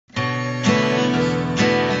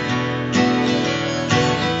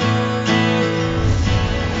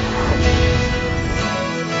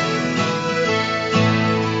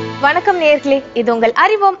வணக்கம் நேயர்களே, இது உங்கள்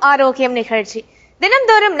அறிவோம் ஆரோக்கியம் நிகழ்ச்சி.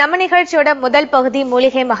 தினம்தோறும் நம்ம நிகழ்ச்சியோட முதல் பகுதி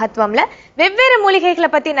மூலிகை மகத்துவம்ல வெவ்வேறு மூலிகைகளை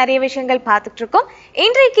பத்தி நிறைய விஷயங்கள் பார்த்துட்டு இருக்கோம்.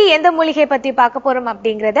 இன்றைக்கு எந்த மூலிகை பத்தி பார்க்க போறோம்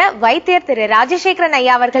அப்படிங்கறத வைத்தியர் திரு ராஜசேகரன்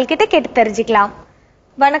ஐயா அவர்கள் கிட்ட கேட்டு தெரிஞ்சுக்கலாம்.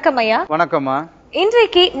 வணக்கம் ஐயா. வணக்கம்மா.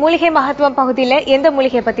 இன்றைக்கு மூலிகை மகத்துவம் பகுதியில எந்த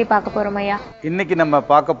மூலிகை பத்தி பார்க்க போறோம் ஐயா? இன்னைக்கு நம்ம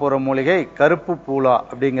பார்க்க போற மூலிகை கருப்பு பூலா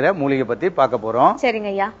அப்படிங்கிற மூலிகை பத்தி பார்க்க போறோம்.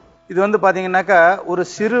 சரிங்க ஐயா. இது வந்து பாத்தீங்கன்னாக்கா ஒரு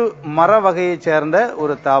சிறு மர வகையை சேர்ந்த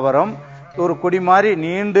ஒரு தாவரம். ஒரு கொடி மாதிரி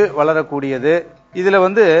நீண்டு வளரக்கூடியது. இதுல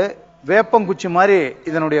வந்து வேப்பங்குச்சி மாதிரி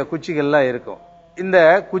இதனுடைய குச்சிகள்லாம் இருக்கும். இந்த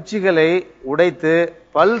குச்சிகளை உடைத்து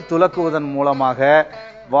பல் துலக்குவதன் மூலமாக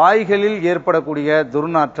வாய்களில் ஏற்படக்கூடிய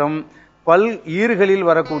துர்நாற்றம், பல் ஈறுகளில்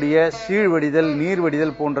வரக்கூடிய சீழ்வடிதல்,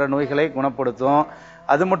 நீர்வடிதல் போன்ற நோய்களை குணப்படுத்தும்.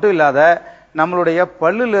 அது மட்டும் இல்லாத நம்மளுடைய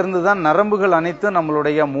பல்லிலிருந்து தான் நரம்புகள் அனைத்தும்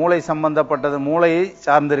நம்மளுடைய மூளை சம்பந்தப்பட்டது, மூளையை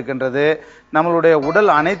சார்ந்திருக்கின்றது. நம்மளுடைய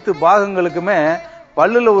உடல் அனைத்து பாகங்களுக்குமே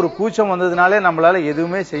பல்லுல ஒரு கூச்சம் வந்ததுனாலே நம்மளால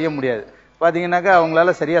எதுவுமே செய்ய முடியாது. பாத்தீங்கன்னாக்கா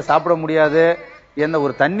அவங்களால சரியா சாப்பிட முடியாது, எந்த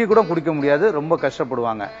ஒரு தண்ணி கூட குடிக்க முடியாது, ரொம்ப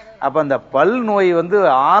கஷ்டப்படுவாங்க. அப்ப அந்த பல் நோய் வந்து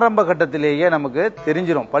ஆரம்ப கட்டத்திலேயே நமக்கு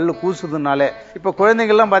தெரிஞ்சிடும், பல்லு கூசுதுனாலே. இப்ப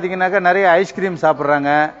குழந்தைகள்லாம் பாத்தீங்கன்னாக்கா நிறைய ஐஸ்கிரீம் சாப்பிட்றாங்க,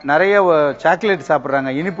 நிறைய சாக்லேட்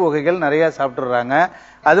சாப்பிட்றாங்க, இனிப்பு வகைகள் நிறைய சாப்பிட்டுறாங்க.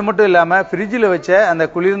 அது மட்டும் இல்லாம ஃப்ரிட்ஜில் வச்ச அந்த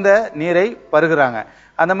குளிர்ந்த நீரை பருகுறாங்க.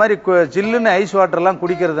 அந்த மாதிரி ஜில்லுன்னு ஐஸ் வாட்டர்லாம்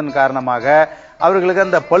குடிக்கிறதன் காரணமாக அவர்களுக்கு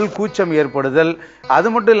அந்த பல் கூச்சம் ஏற்படுதல். அது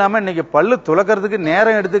மட்டும் இல்லாம இன்னைக்கு பல்லு துலக்கிறதுக்கு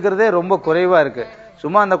நேரம் எடுத்துக்கிறதே ரொம்ப குறைவா இருக்கு.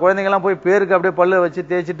 சும்மா அந்த குழந்தைங்கலாம் போய் பேருக்கு அப்படியே பல்லு வச்சு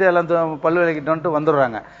தேய்ச்சிட்டு எல்லாம் பல்லு விளக்கிட்டு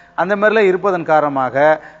வந்துடுறாங்க. அந்த மாதிரிலாம் இருப்பதன் காரணமாக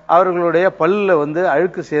அவர்களுடைய பல்ல வந்து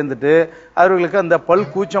அழுக்கு சேர்ந்துட்டு அவர்களுக்கு அந்த பல்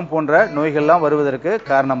கூச்சம் போன்ற நோய்கள்லாம் வருவதற்கு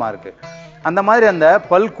காரணமா இருக்கு. அந்த மாதிரி அந்த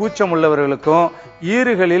பல் கூச்சம் உள்ளவர்களுக்கும்,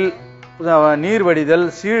 ஈறுகளில் நீர்வடிதல்,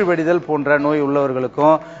 சீழ்வடிதல் போன்ற நோய்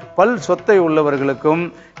உள்ளவர்களுக்கும், பல் சொத்தை உள்ளவர்களுக்கும்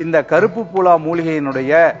இந்த கருப்பு பூலா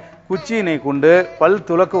மூலிகையினுடைய குச்சியினை கொண்டு பல்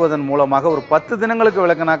துலக்குவதன் மூலமாக ஒரு 10 தினங்களுக்கு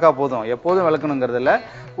விளக்குனாக்கா போதும். எப்போதும் விளக்கணுங்கிறதுல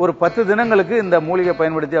ஒரு 10 தினங்களுக்கு இந்த மூலிகை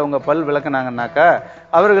பயன்படுத்தி அவங்க பல் விளக்குனாங்கன்னாக்கா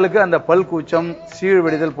அவர்களுக்கு அந்த பல் கூச்சம்,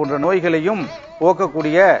 சீழ்வடிதல் போன்ற நோய்களையும்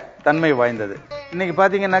போக்கக்கூடிய தன்மை வாய்ந்தது. இன்னைக்கு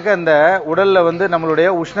பாத்தீங்கன்னாக்கா இந்த உடல்ல வந்து நம்மளுடைய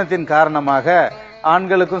உஷ்ணத்தின் காரணமாக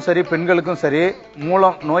ஆண்களுக்கும் சரி பெண்களுக்கும் சரி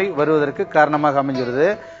மூலம் நோய் வருவதற்கு காரணமாக அமைஞ்சிருது.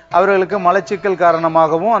 அவர்களுக்கு மலச்சிக்கல்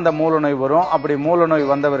காரணமாகவும் அந்த மூல நோய் வரும். அப்படி மூல நோய்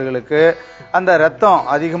வந்தவர்களுக்கு அந்த ரத்தம்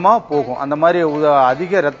அதிகமா போகும். அந்த மாதிரி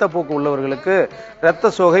அதிக ரத்த போக்கு உள்ளவர்களுக்கு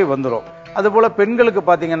ரத்த சோகை வந்துடும். அதுபோல பெண்களுக்கு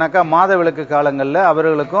பாத்தீங்கன்னாக்கா மாதவிலக்கு காலங்கள்ல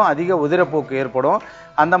அவர்களுக்கும் அதிக உதிரப்போக்கு ஏற்படும்.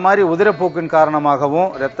 அந்த மாதிரி உதிரப்போக்கின்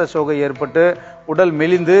காரணமாகவும் இரத்த சோகை ஏற்பட்டு உடல்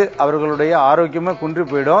மெலிந்து அவர்களுடைய ஆரோக்கியமே குன்றி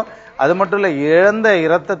போயிடும். அது மட்டும் இல்ல, இழந்த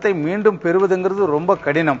இரத்தத்தை மீண்டும் பெறுவதுங்கிறது ரொம்ப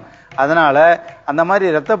கடினம். அதனால அந்த மாதிரி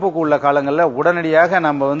இரத்தப்போக்கு உள்ள காலங்களில் உடனடியாக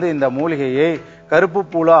நம்ம வந்து இந்த மூலிகையை, கருப்பு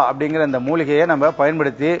பூலா அப்படிங்கிற இந்த மூலிகையை நம்ம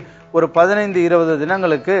பயன்படுத்தி ஒரு 15-20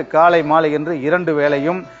 தினங்களுக்கு காலை மாலை என்று 2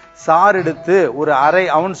 வேளையும் சாறு எடுத்து ஒரு அரை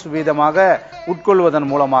அவுன்ஸ் வீதமாக உட்கொள்வதன்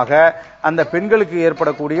மூலமாக அந்த பெண்களுக்கு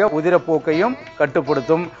ஏற்படக்கூடிய உதிரப்போக்கையும்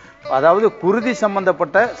கட்டுப்படுத்தும். அதாவது குருதி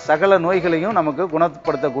சம்பந்தப்பட்ட சகல நோய்களையும் நமக்கு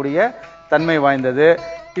குணப்படுத்தக்கூடிய தன்மை வாய்ந்தது.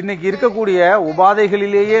 இன்னைக்கு இருக்கக்கூடிய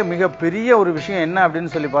உபாதைகளிலேயே மிக பெரிய ஒரு விஷயம் என்ன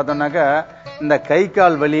அப்படின்னு சொல்லி பார்த்தோம்னாக்கா, இந்த கை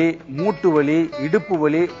கால் வலி, மூட்டு வலி, இடுப்பு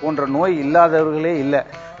வலி போன்ற நோய் இல்லாதவர்களே இல்லை.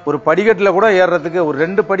 ஒரு படிக்கட்டில் கூட ஏறுறதுக்கு, ஒரு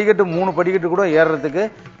 2 படிக்கட்டு 3 படிக்கட்டு கூட ஏறுறதுக்கு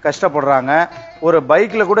கஷ்டப்படுறாங்க. ஒரு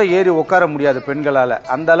பைக்கில் கூட ஏறி உட்கார முடியாது பெண்களால்.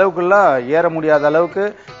 அந்த அளவுக்குலாம் ஏற முடியாத அளவுக்கு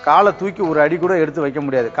காலை தூக்கி ஒரு அடி கூட எடுத்து வைக்க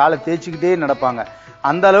முடியாது. காலை தேய்ச்சிக்கிட்டே நடப்பாங்க.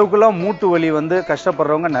 அந்த அளவுக்குலாம் மூட்டு வலி வந்து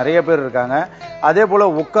கஷ்டப்படுறவங்க நிறைய பேர் இருக்காங்க. அதே போல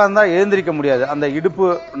உட்கார்ந்தா எழுந்திரிக்க முடியாது. அந்த இடுப்பு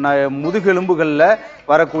முதுகெலும்புகள்ல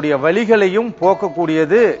வரக்கூடிய வலிகளையும்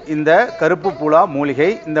போக்கக்கூடியது இந்த கருப்பு பூலா மூலிகை.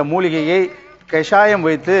 இந்த மூலிகையை கஷாயம்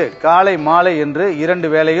வைத்து காலை மாலை என்று 2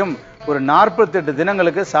 வேளையும் ஒரு 48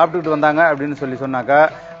 தினங்களுக்கு சாப்பிட்டுக்கிட்டு வந்தாங்க அப்படின்னு சொன்னாக்கா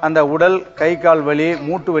அந்த உடல் கை கால் வலி,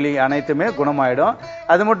 மூட்டு வலி அனைத்துமே குணமாயிடும்.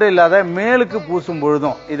 அது மட்டும் இல்லாத மேலுக்கு பூசும்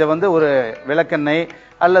பொழுதும் இதை வந்து ஒரு விளக்கெண்ணெய்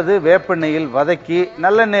அல்லது வேப்பெண்ணெயில் வதக்கி,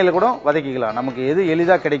 நல்லெண்ணெயில் கூட வதக்கிக்கலாம், நமக்கு எது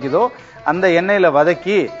எளிதா கிடைக்குதோ அந்த எண்ணெயில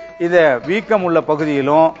வதக்கி இதை வீக்கம் உள்ள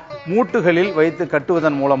பகுதியிலும் மூட்டுகளில் வைத்து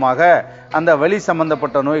கட்டுவதன் மூலமாக அந்த வலி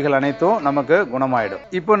சம்பந்தப்பட்ட நோய்கள் அனைத்தும் நமக்கு குணமாயிடும்.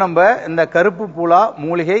 இப்போ நம்ம இந்த கருப்பு பூலா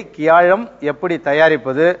மூலிகை கியாழம் எப்படி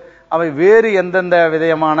தயாரிப்பது, அவை வேறு எந்தெந்த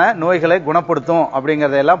விதமான நோய்களை குணப்படுத்தும்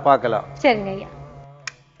அப்படிங்கறதெல்லாம் பார்க்கலாம். சரிங்க ஐயா.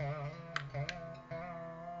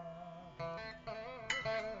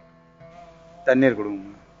 தண்ணீர் கொடுங்க.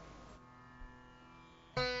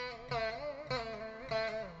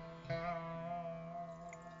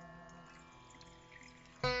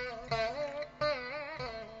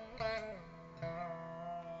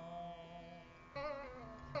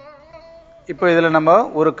 இப்போ இதுல நம்ம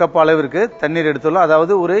 1 கப் அளவிற்கு தண்ணீர் எடுத்துள்ளோம்.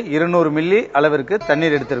 அதாவது ஒரு 200 மில்லி அளவிற்கு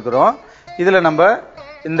தண்ணீர் எடுத்திருக்கிறோம். இதுல நம்ம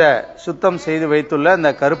இந்த சுத்தம் செய்து வைத்துள்ள இந்த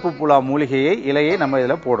கருப்பு புலா மூலிகையை இலையை நம்ம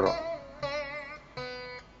இதுல போடுறோம்.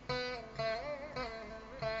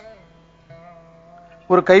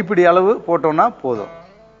 ஒரு கைப்பிடி அளவு போட்டோம்னா போதும்.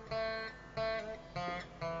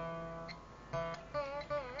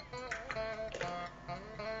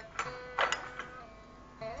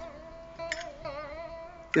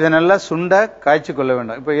 இதை நல்லா சுண்ட காய்ச்சி கொள்ள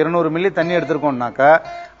வேண்டும். இப்ப 200 மில்லி தண்ணி எடுத்திருக்கோம்னாக்கா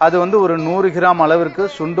அது வந்து ஒரு 100 கிராம் அளவிற்கு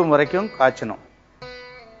சுண்டும் வரைக்கும் காய்ச்சணும்.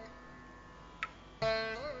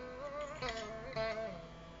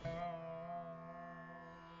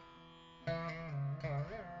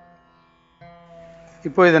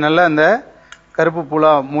 இப்போ இது நல்லா இந்த கருப்பு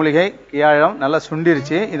புலா மூலிகை கியாழம் நல்லா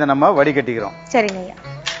சுண்டிருச்சு. இதை நம்ம வடிகட்டிக்கிறோம். சரிங்க ஐயா.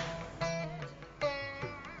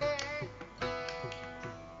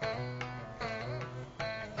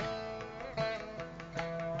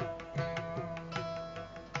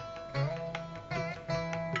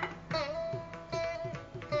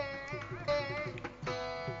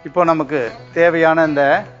 இப்போ நமக்கு தேவையான இந்த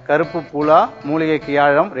கருப்பு புலா மூலிகை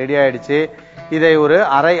கியாழம் ரெடி ஆயிடுச்சு. இதை ஒரு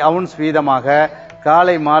அரை அவுன்ஸ் வீதமாக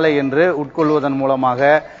காலை மாலை என்று உட்கொள்வதன் மூலமாக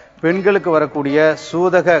பெண்களுக்கு வரக்கூடிய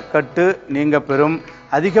சூதக கட்டு நீங்க பெறும்.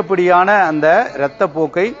 அதிகப்படியான அந்த இரத்த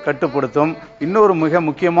போக்கை கட்டுப்படுத்தும். இன்னொரு மிக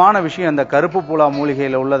முக்கியமான விஷயம் இந்த கருப்பு புலா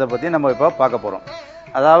மூலிகையில உள்ளதை பத்தி நம்ம இப்ப பார்க்க போறோம்.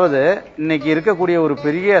 அதாவது இன்னைக்கு இருக்கக்கூடிய ஒரு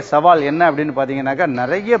பெரிய சவால் என்ன அப்படின்னு பாத்தீங்கன்னாக்கா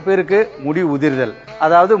நிறைய பேருக்கு முடி உதிர்தல்.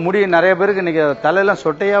 அதாவது முடி நிறைய பேருக்கு இன்னைக்கு தலையெல்லாம்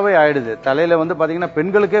சொட்டையாவே ஆயிடுது. தலையில வந்து பாத்தீங்கன்னா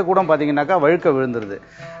பெண்களுக்கே கூட பாத்தீங்கன்னாக்கா வழுக்கை விழுந்துருது.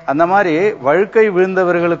 அந்த மாதிரி வழுக்கை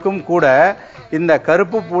விழுந்தவர்களுக்கும் கூட இந்த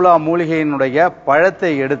கருப்பு புலா மூலிகையினுடைய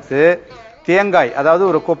பழத்தை எடுத்து தேங்காய், அதாவது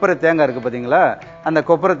ஒரு கொப்பரை தேங்காய் இருக்கு பாத்தீங்களா, அந்த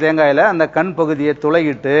கொப்பரை தேங்காயில அந்த கண் பகுதியை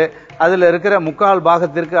துளையிட்டு அதுல இருக்கிற 1/4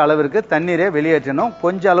 பாகத்திற்கு அளவிற்கு தண்ணீரை வெளியேற்றணும்.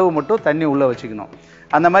 கொஞ்சம் அளவு மட்டும் தண்ணி உள்ள வச்சுக்கணும்.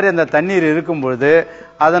 அந்த மாதிரி அந்த தண்ணீர் இருக்கும் பொழுது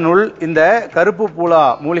அதனுள் இந்த கருப்பு புலா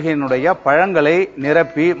மூலிகையினுடைய பழங்களை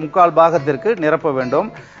நிரப்பி 1/4 பாகத்திற்கு நிரப்ப வேண்டும்.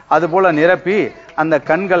 அதுபோல நிரப்பி அந்த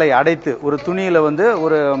கண்களை அடைத்து ஒரு துணியில வந்து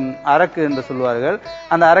ஒரு அரக்கு என்று சொல்வார்கள்,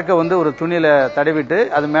 அந்த அரக்கை வந்து ஒரு துணியில தடவிட்டு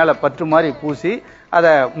அது மேல பற்று மாதிரி பூசி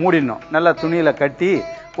அதை மூடிடணும். நல்லா துணியில கட்டி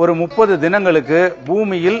ஒரு 30 தினங்களுக்கு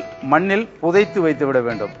பூமியில் மண்ணில் புதைத்து வைத்து விட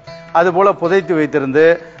வேண்டும். அதுபோல புதைத்து வைத்திருந்து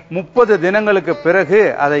 30 தினங்களுக்கு பிறகு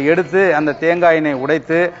அதை எடுத்து அந்த தேங்காயினை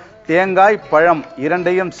உடைத்து தேங்காய் பழம்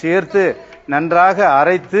இரண்டையும் சேர்த்து நன்றாக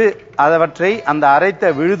அரைத்து அவற்றை அந்த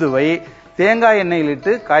அரைத்த விழுதுவை தேங்காய் எண்ணெயில்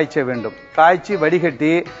இட்டு காய்ச்ச வேண்டும். காய்ச்சி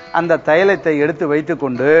வடிகட்டி அந்த தைலத்தை எடுத்து வைத்துக்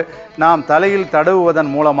கொண்டு நாம் தலையில் தடவுவதன்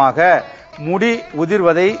மூலமாக முடி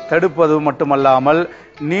உதிர்வதை தடுப்பது மட்டுமல்லாமல்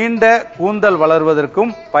நீண்ட கூந்தல்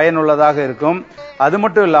வளர்வதற்கும் பயனுள்ளதாக இருக்கும். அது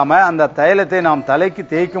மட்டும் இல்லாம அந்த தைலத்தை நாம் தலைக்கு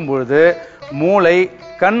தேய்க்கும் பொழுது மூளை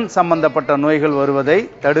கண் சம்பந்தப்பட்ட நோய்கள் வருவதை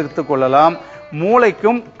தடுத்துக் கொள்ளலாம்.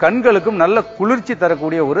 மூளைக்கும் கண்களுக்கும் நல்ல குளிர்ச்சி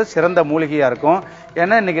தரக்கூடிய ஒரு சிறந்த மூலிகையா இருக்கும்.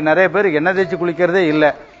 ஏன்னா இன்னைக்கு நிறைய பேர் எண்ணெய் தேய்ச்சி குளிக்கிறதே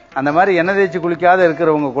இல்லை. அந்த மாதிரி எண்ணெய் தேய்ச்சி குளிக்காத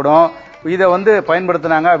இருக்கிறவங்க கூட இதை வந்து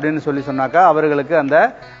பயன்படுத்தினாங்க அப்படின்னு சொன்னாக்கா அவர்களுக்கு அந்த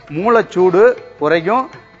மூளைச்சூடு குறையும்,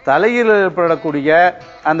 தலையில் ஏற்படக்கூடிய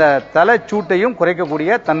அந்த தலைச்சூட்டையும்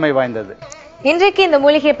குறைக்கக்கூடிய தன்மை வாய்ந்தது. இன்றைக்கு இந்த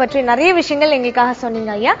மூலிகை பற்றி நிறைய விஷயங்கள் எங்களுக்காக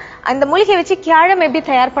சொன்னீங்க ஐயா. அந்த மூலிகை வச்சு கியாழம் எப்படி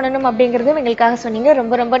தயார் பண்ணணும் அப்படிங்கறதும் எங்களுக்காக சொன்னீங்க.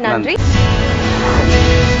 ரொம்ப ரொம்ப நன்றி.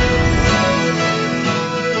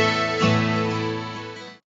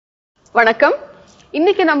 வணக்கம்.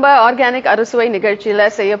 இன்னைக்கு நம்ம ஆர்கானிக் அறுசுவை நிகழ்ச்சியில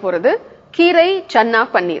செய்ய போறது கீரை சன்னா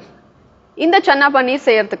பன்னீர். இந்த சன்னா பன்னீர்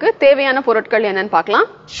செய்யறதுக்கு தேவையான பொருட்கள் என்னன்னு பார்க்கலாம்.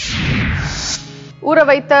 ஊற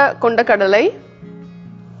வைத்த கொண்டக்கடலை,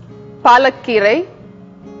 பாலக்கீரை,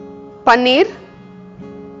 பன்னீர்,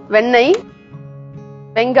 வெண்ணெய்,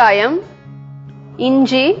 வெங்காயம்,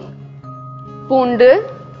 இஞ்சி, பூண்டு,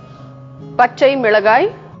 பச்சை மிளகாய்,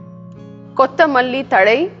 கொத்தமல்லி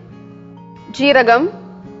தழை, ஜீரகம்,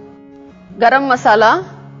 கரம் மசாலா,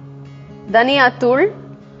 தனியாத்தூள்,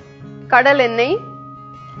 கடல் எண்ணெய்,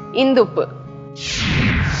 இந்துப்பு.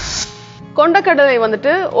 கொண்டக்கடலை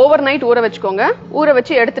வந்துட்டு ஓவர் நைட் ஊற வச்சுக்கோங்க. ஊற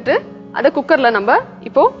வச்சு எடுத்துட்டு அதை குக்கர்ல நம்ம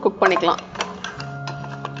இப்போ குக் பண்ணிக்கலாம்.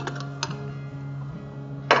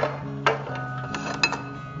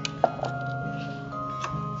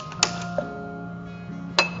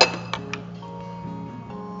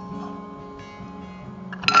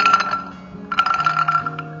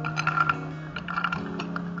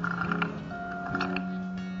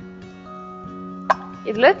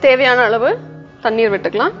 இதுல தேவையான அளவு தண்ணீர்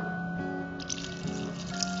விட்டுக்கலாம்.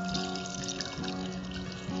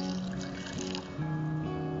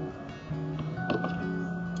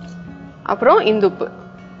 அப்புறம் இந்துப்பு.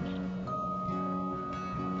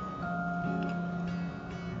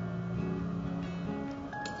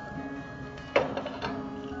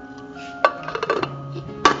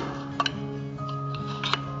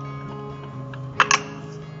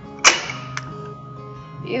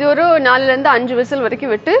 இது ஒரு 4 ல இருந்து 5 விசில்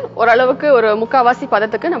வரைக்கும் விட்டு ஓரளவுக்கு ஒரு முக்காவாசி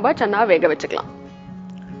பதத்துக்கு நம்ம சன்னா வேக வச்சுக்கலாம்.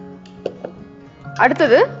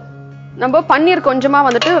 அடுத்தது நம்ம பன்னீர் கொஞ்சமா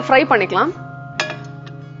வந்துட்டு ஃப்ரை பண்ணிக்கலாம்.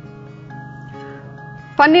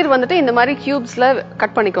 பன்னீர் வந்துட்டு இந்த மாதிரி கியூப்ஸ்ல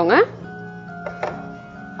கட் பண்ணிக்கோங்க.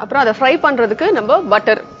 அப்புறம் அதை ஃப்ரை பண்றதுக்கு நம்ம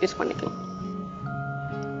பட்டர் யூஸ் பண்ணிக்கலாம்.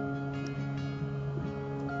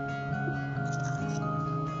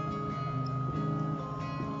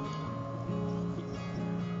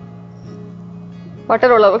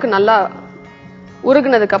 பட்டர் அளவுக்கு நல்லா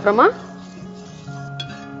உருகுனதுக்கு அப்புறமா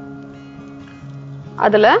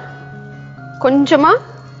அதுல கொஞ்சமா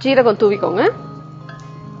ஜீரகம் தூவிக்கோங்க.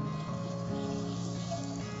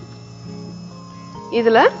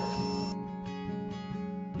 இதுல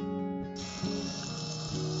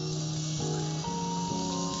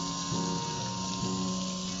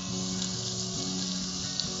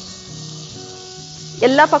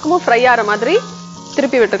எல்லா பக்கமும் ஃப்ரை ஆற மாதிரி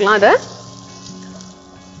திருப்பி விட்டுக்கலாம். அதை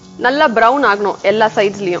நல்லா பிரவுன் ஆகணும் எல்லா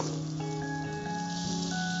சைட்ஸ்லயும்.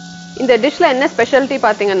 இந்த டிஷ்ல என்ன ஸ்பெஷாலிட்டி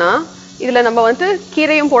பாத்தீங்கன்னா, இதுல நம்ம வந்து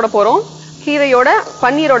கீரையும் போட போறோம். கீரையோட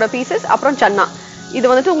பன்னீரோட பீசஸ் அப்புறம் சன்னா.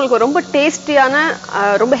 இது வந்துட்டு உங்களுக்கு ரொம்ப டேஸ்டியான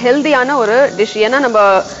ரொம்ப ஹெல்தியான ஒரு டிஷ். ஏன்னா நம்ம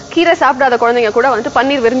கீரை சாப்பிடாத குழந்தைங்க கூட வந்துட்டு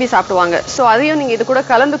பன்னீர் விரும்பி சாப்பிடுவாங்க. ஸோ அதையும் நீங்க இது கூட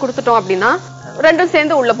கலந்து கொடுத்துட்டோம் அப்படின்னா ரெண்டும்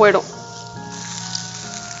சேர்ந்து உள்ள போயிடும்.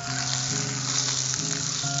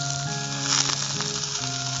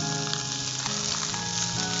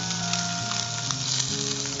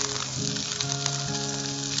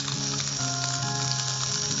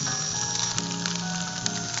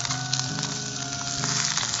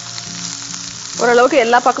 ஓரளவுக்கு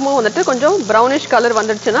எல்லா பக்கமும் வந்துட்டு கொஞ்சம் ப்ரௌனிஷ் கலர்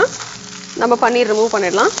வந்துடுச்சுன்னா நம்ம பன்னீர் ரிமூவ்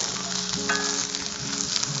பண்ணிடலாம்.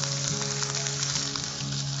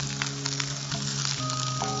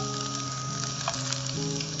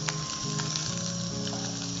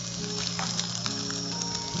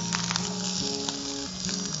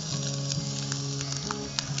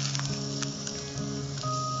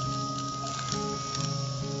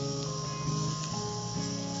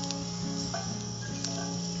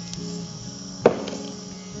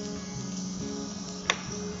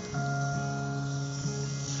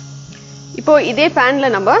 இப்போ இதே பேன்ல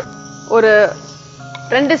நம்ம ஒரு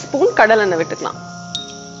 2 ஸ்பூன் கடலை எண்ணெய் விட்டுக்கலாம்.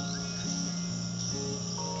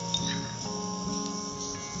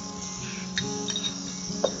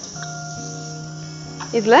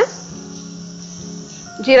 இதுல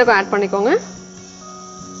ஜீரகம் ஆட் பண்ணிக்கோங்க.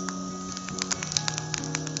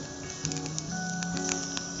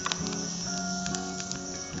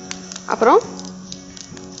 அப்புறம்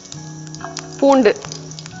பூண்டு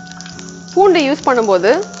யூஸ்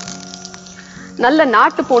பண்ணும்போது நல்ல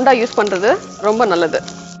நாட்டு பூண்டா யூஸ் பண்றது ரொம்ப நல்லது.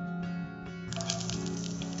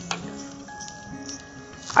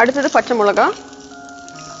 அடுத்தது பச்சை மிளகாய்.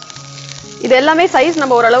 இது எல்லாமே சைஸ்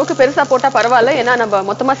நம்ம ஓரளவுக்கு பெருசா போட்டா பரவாயில்ல, ஏன்னா நம்ம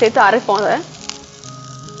மொத்தமா சேர்த்து அரைப்போம்.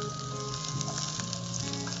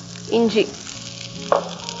 இஞ்சி,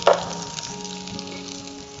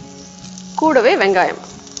 கூடவே வெங்காயம்.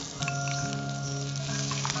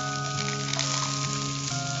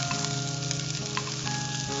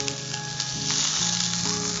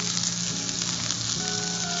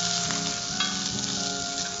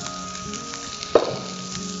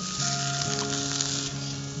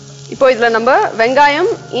 இப்போ இதுல நம்ம வெங்காயம்,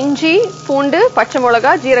 இஞ்சி, பூண்டு, பச்சை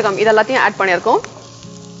மிளகாய், ஜீரகம் இதெல்லாத்தையும் ஆட் பண்ணியிருக்கோம்.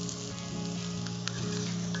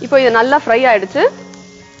 இப்போ இது நல்லா ஃப்ரை ஆயிடுச்சு.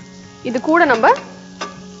 இது கூட நம்ம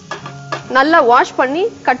நல்லா வாஷ் பண்ணி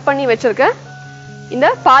கட் பண்ணி வச்சிருக்க இந்த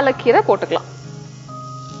பாலக்கீரை போட்டுக்கலாம்.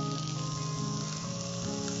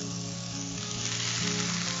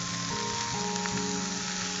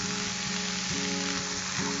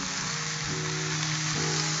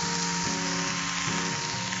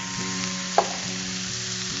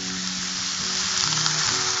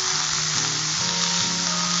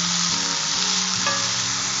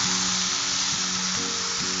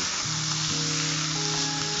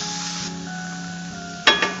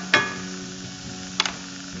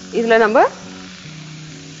 இதுல நம்ம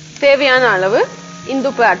தேவையான அளவு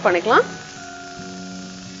இந்துப்பு ஆட் பண்ணிக்கலாம்.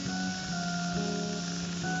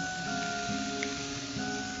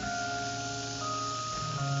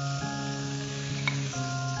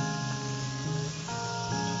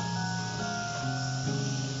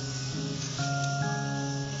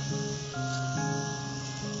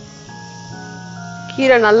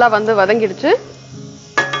 கீரை நல்லா வதங்கிடுச்சு.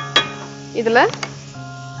 இதுல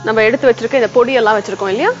நம்ம எடுத்து வச்சிருக்க இந்த பொடி எல்லாம்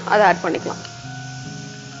வச்சிருக்கோம் இல்லையா, அதை ஆட் பண்ணிக்கலாம்.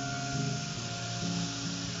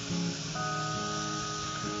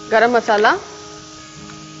 கரம் மசாலா,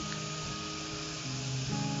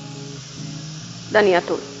 தனியா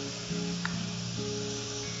தூள்,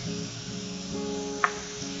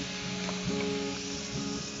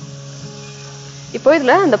 இப்போ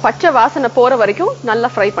இதுல அந்த பச்சை வாசனை போற வரைக்கும் நல்லா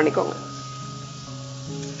ஃப்ரை பண்ணிக்கோங்க.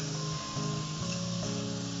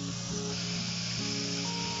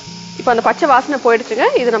 இப்போ அந்த பச்சை வாசனை போயிடுச்சுங்க.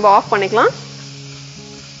 இது நம்ம ஆஃப் பண்ணிக்கலாம்.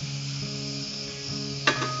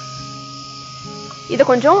 இதை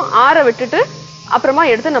கொஞ்சம் ஆற விட்டுட்டு அப்புறமா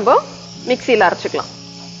எடுத்து நம்ம மிக்சியில் அரைச்சுக்கலாம்.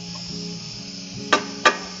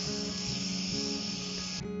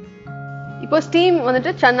 இப்போ ஸ்டீம்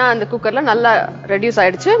வந்துட்டு சன்னா அந்த குக்கர்ல நல்லா ரெடியூஸ்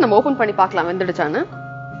ஆயிடுச்சு. நம்ம ஓபன் பண்ணி பார்க்கலாம் வெந்துடுச்சான்னு.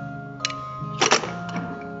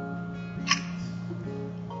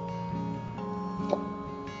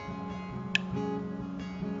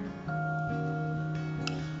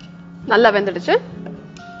 நல்லா வெந்துடுச்சு.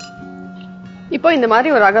 இப்போ இந்த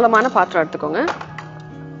மாதிரி ஒரு அகலமான பாத்திரம் எடுத்துக்கோங்க.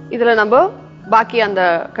 இதுல நம்ம பாக்கி அந்த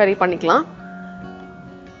கறி பண்ணிக்கலாம்.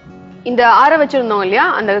 இந்த ஆற வச்சிருந்தோம் இல்லையா,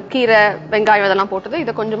 அந்த கீரை வெங்காயம் இதெல்லாம் போட்டது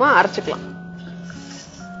இதை கொஞ்சமா அரைச்சுக்கலாம்.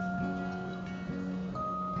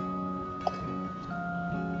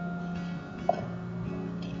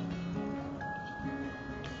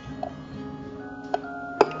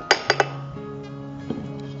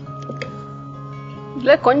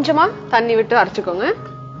 இதுல கொஞ்சமா தண்ணி விட்டு அரைச்சுக்கோங்க.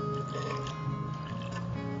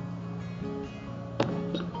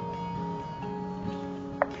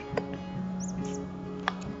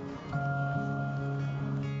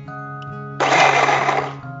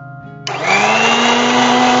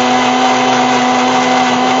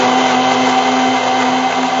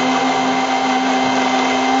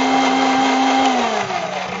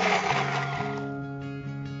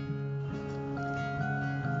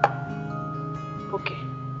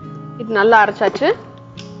 இது நல்லா அரைச்சாச்சு,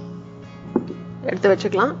 எடுத்து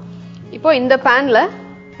வச்சுக்கலாம். இப்போ இந்த பேன்ல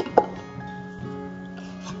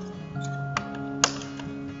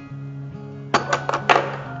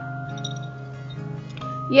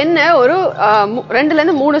எண்ணெய் ஒரு 2 ல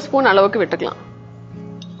இருந்து 3 ஸ்பூன் அளவுக்கு விட்டுக்கலாம்.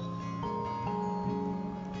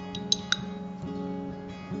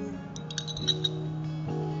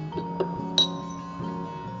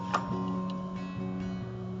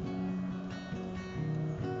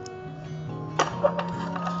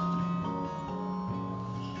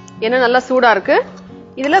 எண்ணெய் நல்லா சூடா இருக்கு.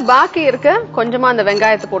 இதுல பாக்கி இருக்க கொஞ்சமா அந்த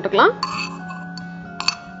வெங்காயத்தை போட்டுக்கலாம்.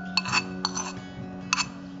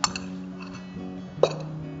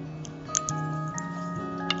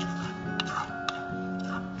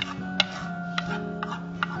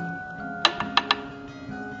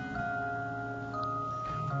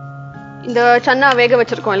 இந்த சன்னா வேக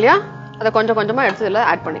வச்சிருக்கோம் இல்லையா, அதை கொஞ்சம் கொஞ்சமா எடுத்து இதுல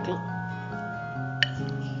ஆட் பண்ணிக்கலாம்.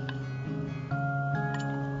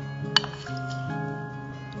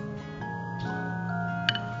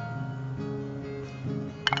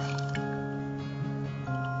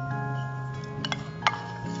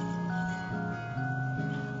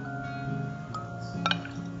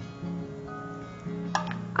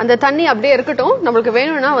 அந்த தண்ணி அப்படியே இருக்கட்டும். நம்மளுக்கு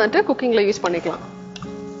வேணும்னா வந்துட்டு குக்கிங்ல யூஸ் பண்ணிக்கலாம்.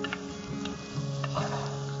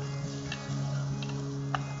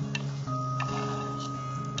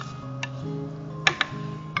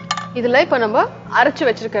 இதுல இப்ப நம்ம அரைச்சு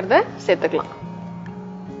வச்சிருக்கிறத சேர்த்துக்கலாம்.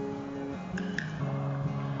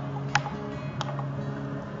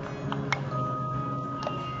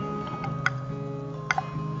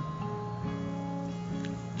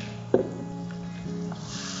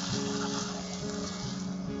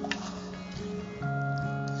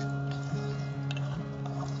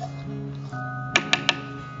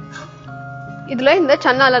 இதுல இந்த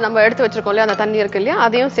சன்னால நம்ம எடுத்து வச்சிருக்கோம் இல்லையா, அந்த தண்ணி இருக்கு இல்லையா,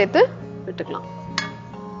 அதையும் சேர்த்து விட்டுக்கலாம்.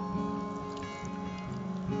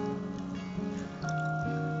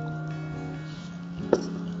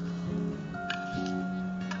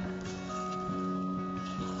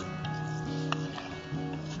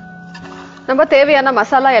 நம்ம தேவையான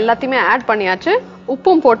மசாலா எல்லாத்தையுமே ஆட் பண்ணியாச்சு,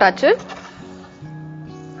 உப்பும் போட்டாச்சு.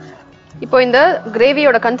 இப்போ இந்த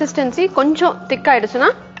கிரேவியோட கன்சிஸ்டன்சி கொஞ்சம் திக்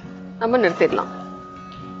ஆயிடுச்சுன்னா நம்ம நிறுத்திடலாம்.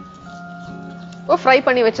 ஃப்ரை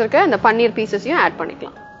பண்ணி வச்சிருக்க இந்த பன்னீர் பீசஸையும் ஆட்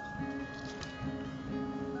பண்ணிக்கலாம்.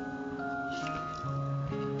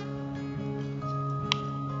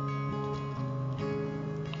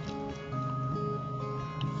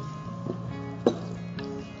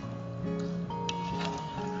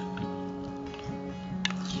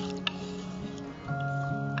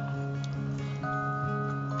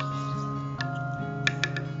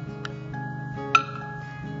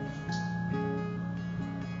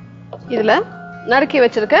 இதுல நறுக்கி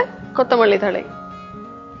வச்சிருக்க கொத்தமல்லி தழை,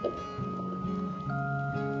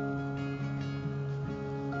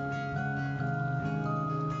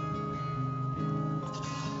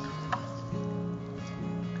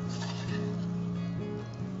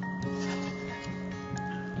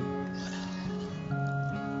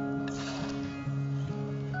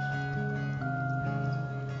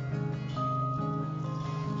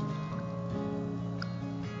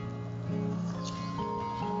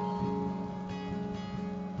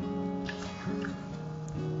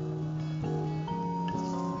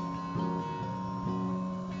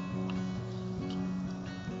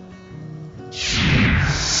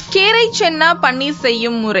 கீரை சென்னா பன்னீர்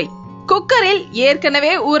செய்யும் முறை. குக்கரில்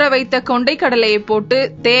ஏற்கனவே ஊற வைத்த கொண்டை கடலையை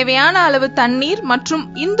போட்டு தேவையான அளவு தண்ணீர்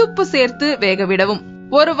மற்றும் இந்துப்பு சேர்த்து வேகவிடவும்.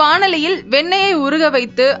 ஒரு வாணலியில் வெண்ணெயை உருக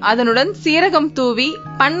வைத்து அதனுடன் சீரகம் தூவி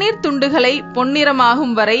பன்னீர் துண்டுகளை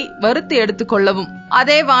பொன்னிறமாகும் வரை வறுத்து எடுத்துக் கொள்ளவும்.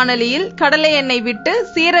 அதே வாணலியில் கடலை எண்ணெய் விட்டு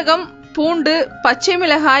சீரகம், பூண்டு, பச்சை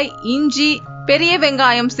மிளகாய், இஞ்சி, பெரிய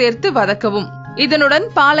வெங்காயம் சேர்த்து வதக்கவும். இதனுடன்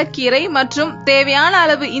பாலக்கீரை மற்றும் தேவையான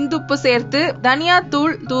அளவு இந்துப்பு சேர்த்து தனியா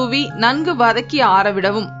தூள் தூவி நன்கு வதக்கி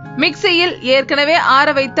ஆறவிடவும். மிக்சியில் ஏற்கனவே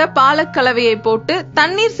ஆற வைத்த பாலக் கலவையை போட்டு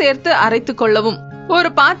தண்ணீர் சேர்த்து அரைத்து கொள்ளவும்.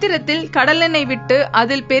 ஒரு பாத்திரத்தில் கடலெண்ணெய் விட்டு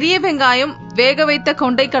அதில் பெரிய வெங்காயம், வேக வைத்த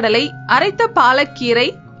கொண்டை கடலை, அரைத்த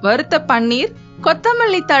பாலக்கீரை, வறுத்த பன்னீர்,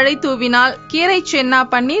 கொத்தமல்லி தழை தூவினால் கீரை சென்னா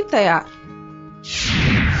பன்னீர் தயார்.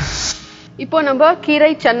 இப்போ நம்ம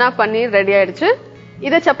கீரை சன்னா பன்னீர் ரெடி ஆயிடுச்சு.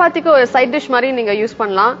 இதை சப்பாத்திக்கு ஒரு சைட் டிஷ் மாதிரி நீங்க யூஸ்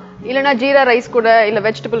பண்ணலாம். இல்லனா ஜீரா ரைஸ் கூட இல்ல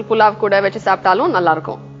வெஜிடபிள் புலாவ் கூட வச்சு சாப்பிட்டாலும் நல்லா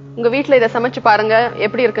இருக்கும். உங்க வீட்ல இதை சமைச்சு பாருங்க,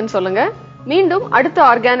 எப்படி இருக்குன்னு சொல்லுங்க. மீண்டும் அடுத்த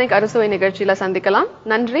ஆர்கானிக் அறுசுவை நிகழ்ச்சியில சந்திக்கலாம்.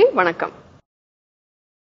 நன்றி, வணக்கம்.